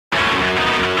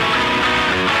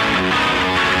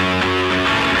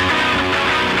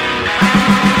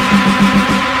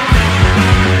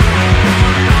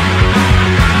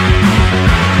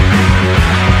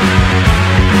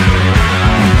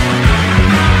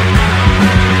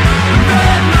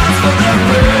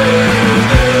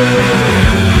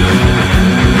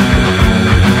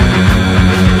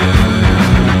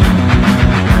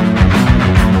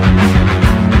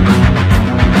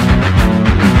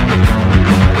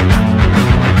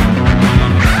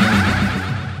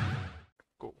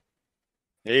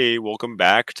Hey, welcome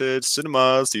back to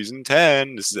Cinema Season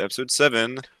 10. This is episode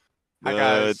 7, Hi the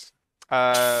guys.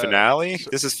 finale? So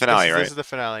This is this finale, is this right? is the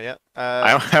finale, yeah.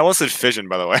 I almost said fission,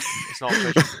 by the way. It's not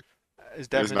fission. It's It is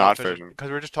definitely not not fission fission. because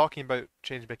we were just talking about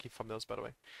change making thumbnails, by the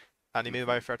way. And he made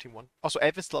by Hmm. 13-1. Also,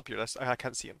 Evan's still up here. I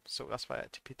can't see him, so that's why I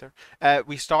TP'd there.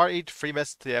 We started 3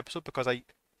 minutes to the episode because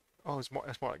it's more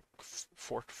like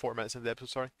four minutes into the episode.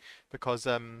 Sorry, because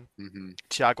Hmm.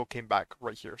 Thiago came back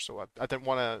right here, so I didn't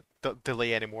want to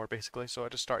delay anymore, basically. So I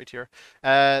just started here.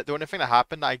 The only thing that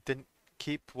happened I didn't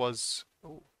keep was.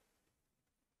 Oh,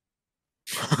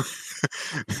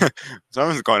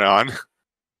 Something's going on.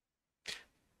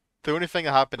 the only thing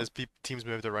that happened is teams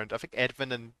moved around. I think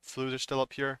Edvin and Fluz are still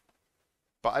up here,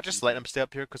 but I just let them Hmm. stay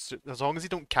up here because as long as they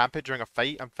don't camp it during a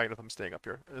fight, I'm fine with them staying up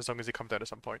here. As long as they come down at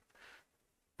some point.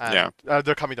 Yeah, And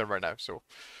they're coming down right now, so.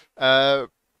 Uh,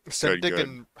 good, Syndig good.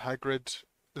 and Hagrid.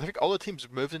 I think all the teams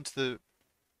have moved into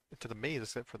the maze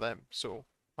except for them. So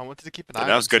I wanted to keep an Yeah, eye on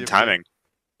that them, was see good if they. timing.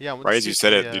 Yeah, I wanted Right to as see you if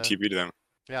said they. it, you TP'd them.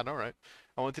 Yeah, I know, right?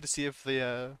 I wanted to see if they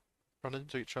run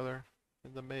into each other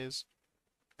in the maze.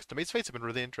 Because the maze fights have been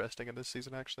really interesting in this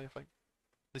season, actually. I think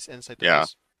at least inside the Yeah,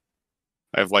 maze.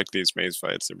 I've liked these maze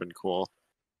fights. They've been cool.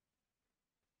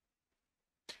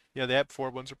 Yeah, the Ep 4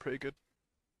 ones are pretty good.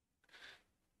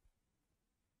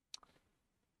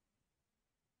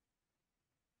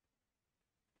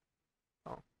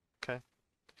 Oh, okay.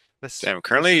 Damn, This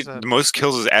currently is the most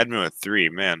kills is admin with 3,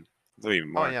 man. There's even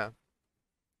Oh more. yeah.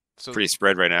 So Pretty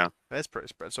spread right now. that's pretty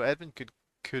spread. So Edmund could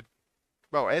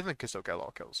well Edmund could still get a lot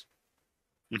of kills.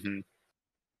 Hmm.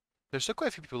 There's still quite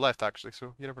a few people left actually,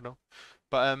 so you never know.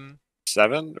 But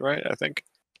 7, right? I think.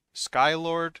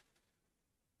 Skylord,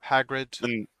 Hagrid,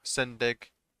 And Syndig,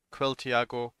 Quill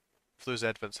Tiago, Fluz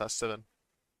Edmonds, that's 7.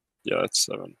 yeah, that's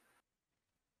 7.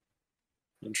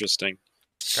 Interesting.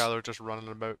 Skylord just running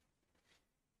about.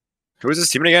 Who was his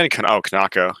teammate again? Oh,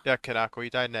 Kiinako. Yeah, Kiinako, he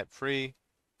died net free.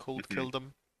 Cold Hmm. killed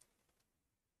him.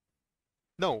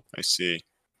 No, I see.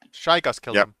 Shy Gus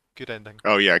killed Yep. him. Good ending.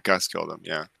 Oh yeah, Gus killed him.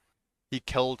 Yeah. He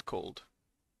killed Cold.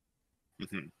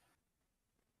 Hmm.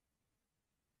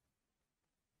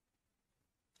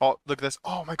 Oh, look at this.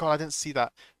 Oh my god, I didn't see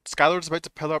that. Skylord's about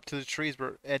to pillar up to the trees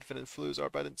where Edvin and Fluz are,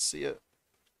 but I didn't see it.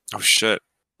 Oh shit.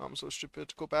 I'm so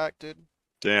stupid. Go back, dude.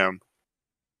 Damn.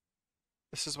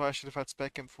 This is why I should have had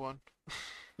Spec Info on.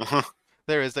 Uh-huh.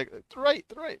 There it is, like, the right.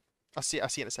 I see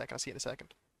it in a second. I see it in a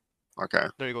second. Okay.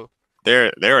 There you go. There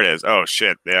it is. Oh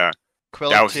shit. Yeah.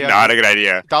 Quill That was not Tiago. a good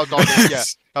idea. That was not good. Yeah,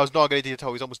 that was not a good idea at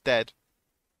all. He's almost dead.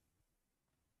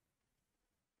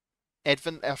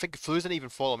 Edvin, I think Fluz didn't even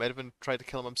follow him. Edvin tried to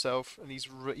kill him himself, and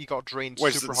he got drained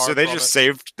Wait, so, super so hard they from just it.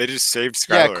 saved they just saved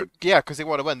Yeah, Skylord. yeah, because they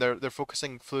want to win. They're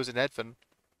focusing Fluz and Edvin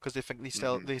because they think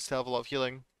Hmm. they still have a lot of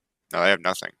healing. No, they have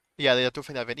nothing. Yeah, they don't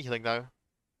think they have any healing now.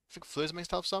 I think Fluz might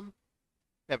still have some.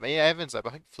 Yeah, Edvin's there, but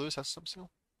I think Fluz has some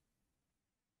still.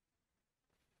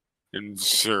 And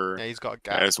sure. Yeah, he's got a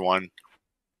That gap, is one.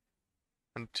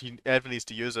 and Edvin needs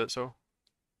to use it. So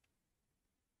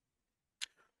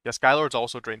yeah, Skylord's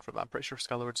also drained from that. I'm pretty sure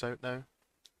Skylord's out now.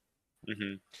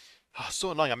 Hmm. Oh,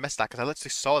 so annoying. I missed that because I literally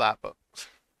saw that, but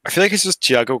I feel like it's just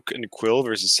Tiago and Quill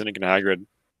versus Cynic and Hagrid.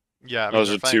 yeah, I mean Those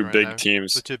they're are fighting two right big now. The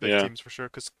teams. two big Yeah. teams for sure,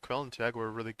 because Quill and Tiago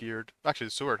are really geared. Actually,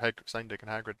 so are Syndic and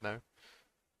Hagrid now.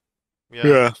 Yeah,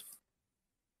 Yeah.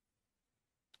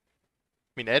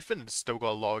 I mean Edvin's still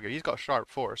got a lot of gear. He's got sharp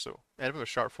 4, so Edvin with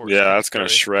sharp 4 is Yeah, kind of that's gonna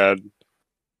scary, shred.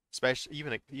 especially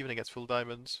even against full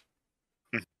diamonds.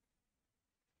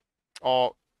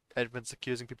 Oh, Edvin's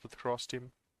accusing people of the cross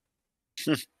team.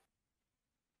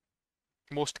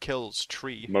 Most kills,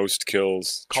 tree. Most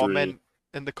kills. Tree. Comment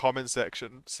in the comment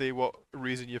section. Say what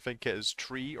reason you think it is,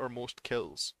 tree or most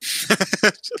kills.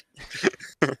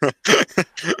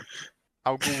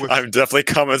 I'll go with I'm definitely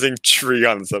commenting tree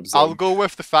on this I'll episode. go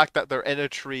with the fact that they're in a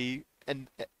tree and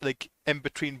like in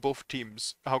between both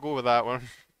teams. I'll go with that one.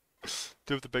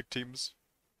 Two of the big teams.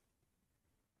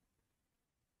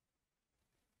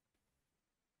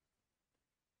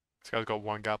 This guy's got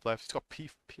one gap left. He's got P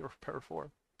or power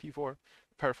 4. P4.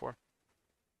 Power 4.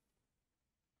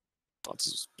 That's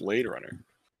his Blade Runner.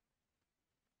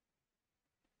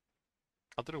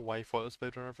 I don't know why he thought it was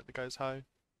Spetator. I think the guy's high.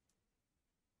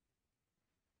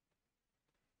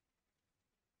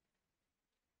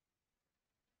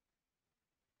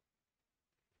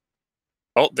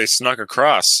 Oh, they snuck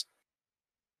across.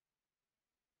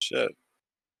 Shit.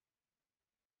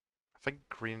 I think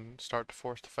green start to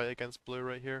force the fight against blue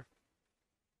right here.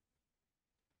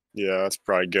 Yeah, that's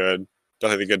probably good.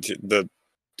 Definitely the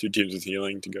two teams with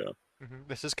healing to go.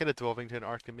 This is kind of devolving to an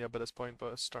Arkham by this point,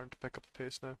 but it's starting to pick up the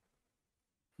pace now.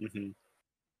 Hmm.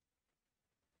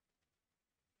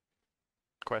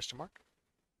 question mark.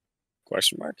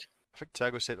 Question mark? I think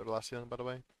Thiago said it last season, by the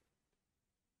way. You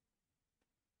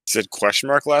said question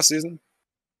mark last season?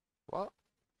 What?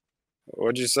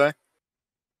 What did you say?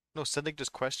 No, Syndic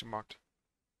just question marked.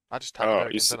 I just tapped it Oh, out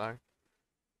again, didn't I?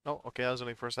 No, okay, that was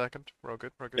only for a second. We're all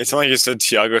good. We're good. It's not like you said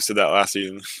Thiago said that last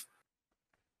season.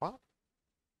 What?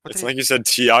 It's like you said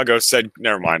Thiago said.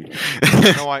 Never mind.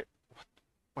 No,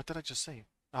 What did I just say?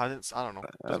 No, I didn't. I don't know.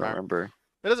 I don't remember.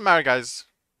 It doesn't matter, guys.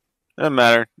 Doesn't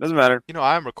matter. Doesn't matter. You know,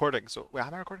 I am recording. So wait,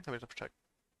 am I recording? Let me double check.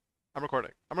 I'm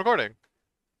recording. I'm recording.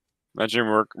 Imagine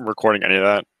we're recording any of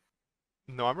that.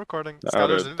 No, I'm recording.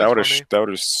 That would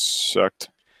have sucked.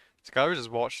 Skylar's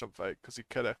just watched something because he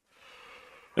coulda.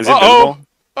 Is he invisible?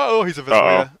 Oh, he's invisible.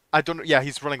 Yeah. I don't know. Yeah,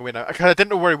 he's running away now. I didn't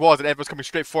know where he was, and Ed was coming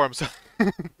straight for him. So.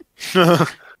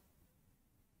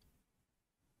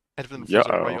 Ed was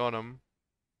right on him.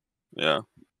 Yeah.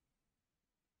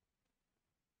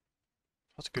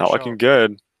 That's a good Not shot. looking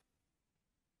good.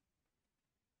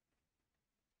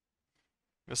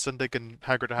 Syndic and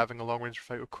Haggard are having a long range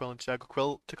fight with Quill and Thiago.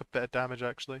 Quill took a bit of damage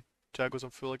actually. Thiago's on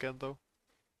full again though.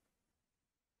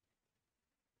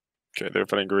 Okay, they're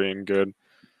fighting green. Good.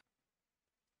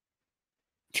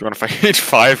 If you want to fight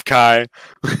 5 Kai.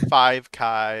 5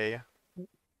 Kai.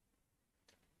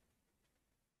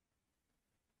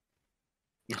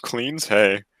 Cleans?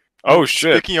 Hey. Oh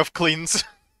shit. Speaking of cleans.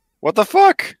 What the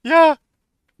fuck? Yeah.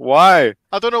 Why?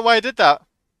 I don't know why I did that.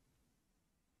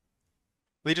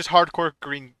 They just hardcore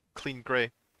green, clean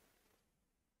grey.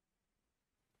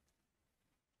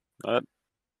 What?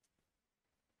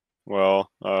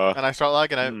 Well, and I start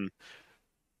lagging out.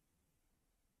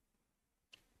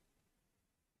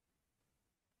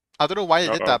 I don't know why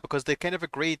they did that, because they kind of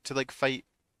agreed to like fight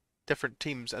different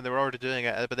teams and they were already doing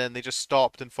it, but then they just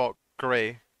stopped and fought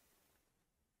grey.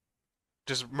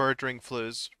 Just murdering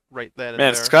Flues right then and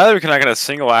there. Man, Skylar cannot get a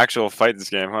single actual fight this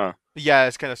game, huh? Yeah,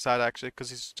 it's kind of sad actually, because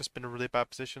he's just been in really bad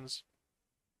positions.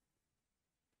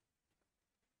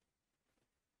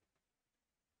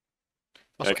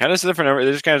 Yeah, kind of different.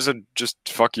 They just kind of said, "Just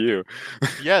fuck you."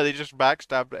 Yeah, they just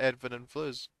backstabbed Edvin and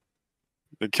Flues.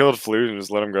 They killed Flues and just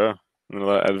let him go, and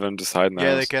let Edvin decide.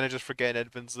 Yeah, they kind of just forget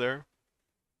Edvin's there.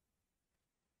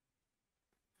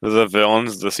 The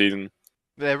villains of the season.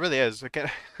 Yeah, it really is.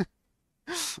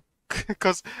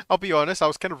 Because I'll be honest, I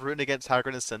was kind of rooting against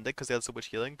Haggard and Syndic because they had so much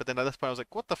healing, but then at this point I was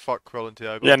like, "What the fuck, Quill and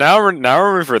Thiago?" Yeah, now we're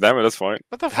rooting for them at this point.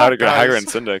 What the fuck, Haggard and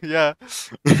Syndic. Yeah.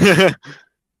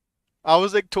 I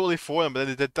was like totally for them, but then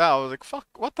they did that. I was like, "Fuck,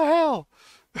 what the hell?"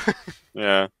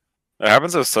 Yeah, it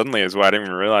happened so suddenly is why I didn't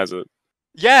even realize it.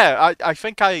 Yeah, I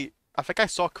think I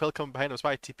saw Quill come behind him. That's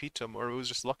why I TP'd him, or it was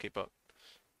just lucky, but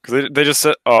because they just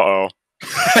said, "Uh oh."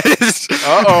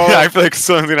 Uh-oh. I feel like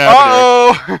something's gonna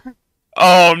happen. Uh-oh.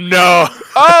 Oh no!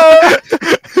 Oh!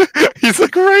 He's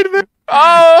like right there.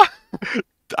 Oh!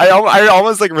 I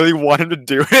almost like really want him to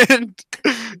do it.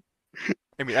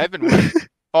 I mean, I've been waiting.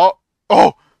 Oh!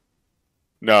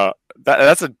 No,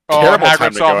 that's a terrible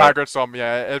time to go. Haggard saw him.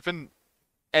 Yeah,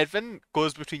 Edvin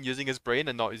goes between using his brain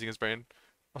and not using his brain.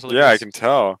 Yeah, I can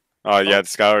tell. Oh yeah,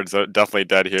 Skylar's definitely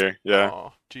dead here. Yeah.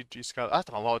 Oh, GG Skylar. That's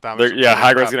done a lot of damage. Yeah,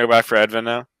 Haggard's gonna go back for Edvin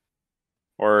now,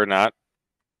 or not.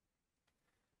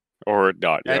 Or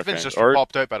not. Yeah, Edvin's just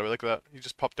popped out, by the way. Look at that. He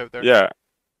just popped out there. Yeah.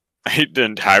 He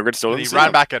didn't. Haggard still didn't. He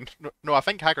ran back in. No, I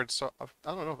think Haggard saw. I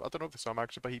don't know. I don't know if they saw him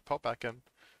actually, but he popped back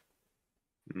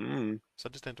in. So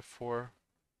just into 4.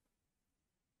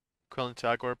 Quill and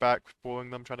Thiago are back,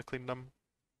 bowling them, trying to clean them.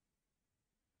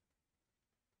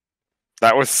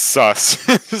 That was sus.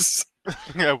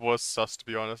 It was sus, to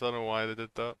be honest. I don't know why they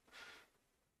did that.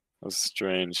 That was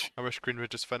strange. I wish Green would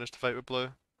just finish the fight with Blue.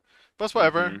 But it's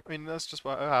whatever. I mean, that's just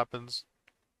what happens.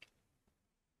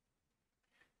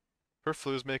 For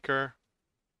Flues Maker.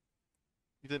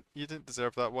 You didn't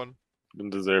deserve that one.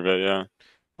 Didn't deserve it, yeah.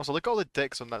 Also, look at all the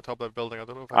dicks on that top left building. I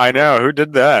don't know if I know, who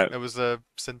did that? It was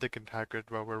Syndic and Haggard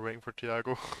while we're waiting for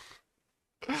Thiago.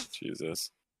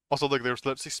 Jesus. Also, look, there's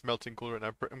literally smelting gold right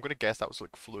now. I'm gonna guess that was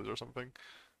like Flues or something.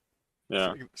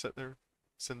 Yeah. Sit there.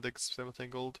 Syndic's smelting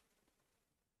gold.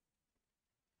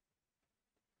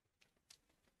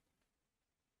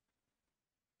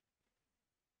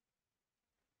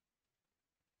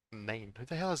 Nine. Who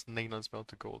the hell has 9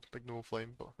 unsmelted gold? Like no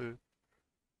flame, but who?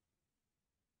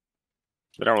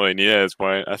 They don't really need it at this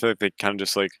point. I feel like they kind of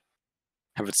just like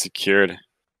have it secured.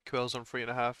 Quill's on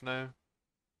 3.5 now.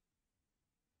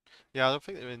 Yeah, I don't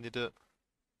think they really need it.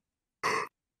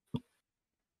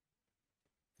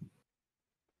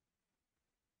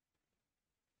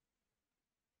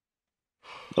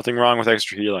 Nothing wrong with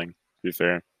extra healing, to be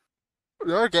fair.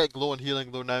 They are getting low on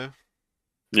healing though now.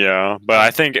 Yeah, but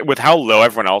I think with how low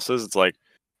everyone else is, it's like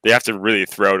They have to really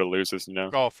throw to lose this, you know?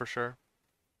 Oh, for sure.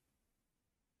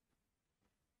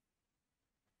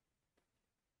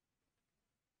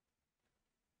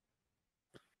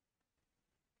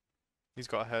 He's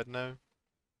got a head now.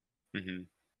 Mm-hmm.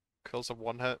 Kills a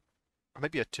 1-hit. Or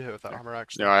maybe a 2-hit with that armor,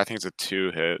 actually. No, I think it's a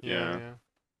 2-hit. Yeah, Yeah. yeah.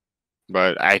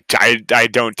 But I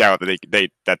don't doubt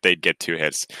that they'd get 2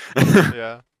 hits.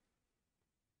 Yeah.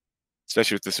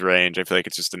 Especially with this range, I feel like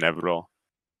it's just inevitable.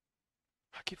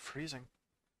 I keep freezing.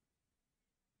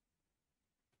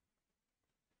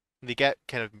 They get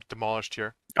kind of demolished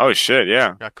here. Oh shit,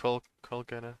 yeah. Yeah, Quill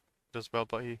kind of does well,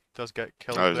 but he does get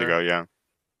killed Oh, there there. you go, yeah.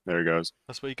 There he goes.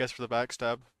 That's what he gets for the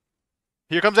backstab.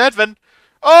 Here comes Edvin!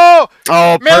 Oh!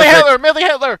 Oh, Melee perfect. Hitler! Melee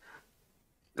Hitler!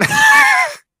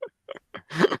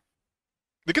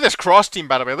 Look at this cross team,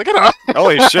 by the way. Look at that.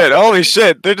 Holy shit! Holy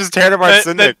shit! They're just tearing apart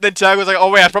Syndic. Then Thiago's like,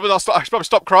 "Oh wait, I should probably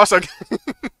stop crossing."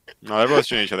 No, they're both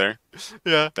shooting each other.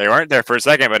 Yeah. They weren't there for a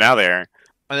second, but now they are.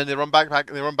 And then they run back.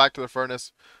 They run back to the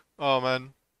furnace. Oh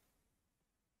man.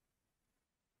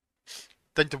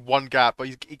 Then to one gap, but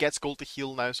he gets gold to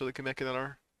heal now, so they can make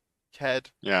another head.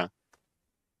 Yeah.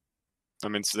 I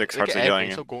mean, Syndic's Look hearts at are Edvin, healing.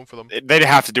 he's still going for them. They'd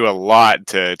have to do a lot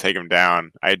to take him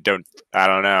down. I don't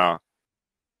know.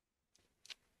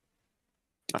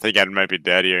 I think Ed might be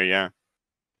dead here. Yeah.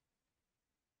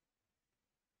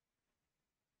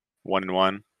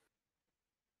 1-1.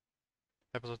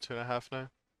 Episode 2.5 now.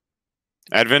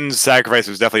 Edvin's sacrifice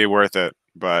was definitely worth it,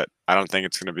 but I don't think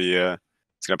it's gonna be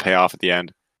it's gonna pay off at the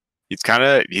end.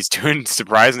 He's doing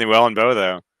surprisingly well in bow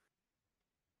though.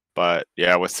 But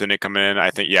yeah, with Syndic coming in,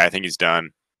 I think he's done.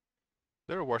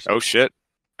 They're worse. Oh shit.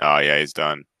 Oh yeah, he's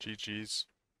done. GG's.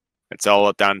 It's all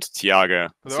up down to Tiago.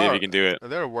 There See if are- he can do it.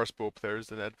 There are worse bow players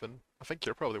than Edvin. I think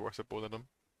you're probably worse at bow than him.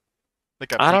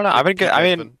 Like I don't know. I've been peak I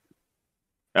mean, Edvin.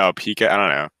 oh Pika, I don't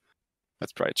know.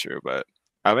 That's probably true, but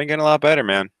I've been getting a lot better,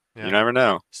 man. Yeah. You never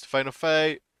know. It's the final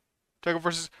fight. Tiago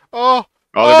versus. Oh!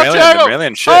 Oh, Oh, they're Thiago! melee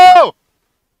and shit. Oh!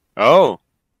 Oh.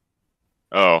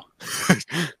 Oh.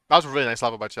 That was a really nice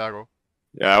lava by Thiago.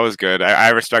 Yeah, that was good. I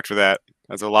respect for that.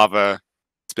 That's a lava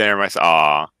spammer myself.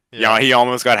 Aw. Yeah, he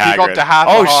almost got He got Hagrid. to half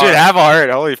Oh a heart. shit, half a heart.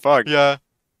 Holy fuck. Yeah.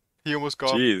 He almost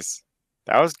got. Jeez.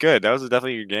 That was good. That was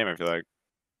definitely a good game, I feel like.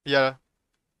 Yeah.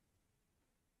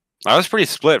 I was pretty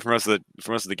split for most of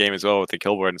the game as well with the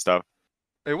kill board and stuff.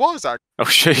 It was actually. Oh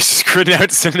shit, he's screwed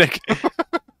out Syndic. I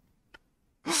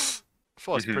thought it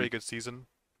was a pretty good season.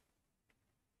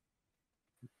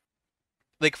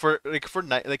 Like for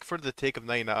the take of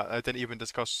 9, I didn't even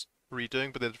discuss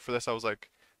redoing, but then for this I was like,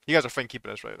 you guys are fine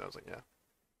keeping this, right? And I was like, yeah.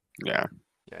 Yeah.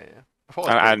 Yeah. I thought it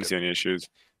was I pretty didn't good. see any issues.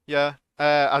 Yeah.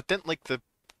 I didn't like the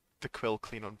quill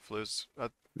clean on flues.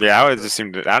 Yeah, I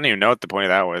don't even know what the point of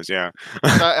that was, yeah.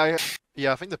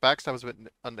 Yeah, I think the backstab was a bit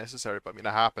unnecessary, but I mean,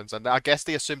 it happens. And I guess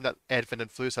they assumed that Edvin and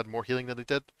Flus had more healing than they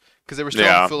did, because they were still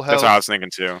on full health. That's what I was thinking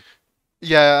too.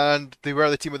 Yeah, and they were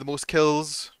the team with the most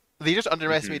kills. They just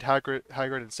underestimated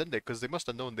Hagrid and Syndic, because they must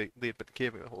have known they had been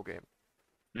caving the whole game.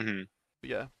 Mm-hmm. But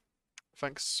yeah,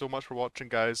 thanks so much for watching,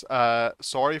 guys.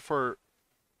 Sorry for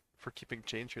keeping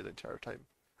change here the entire time.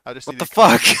 I just what the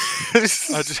fuck?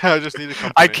 I just needed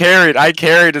company. I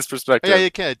carried his perspective. Yeah,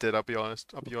 you kind of did. I'll be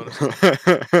honest.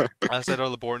 I said all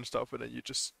the boring stuff, and then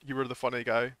you were the funny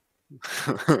guy.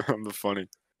 I'm the funny.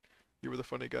 You were the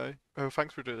funny guy. Oh,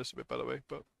 thanks for doing this a bit, by the way.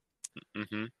 But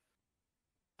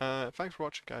thanks for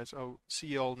watching, guys. I'll see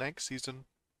you all next season.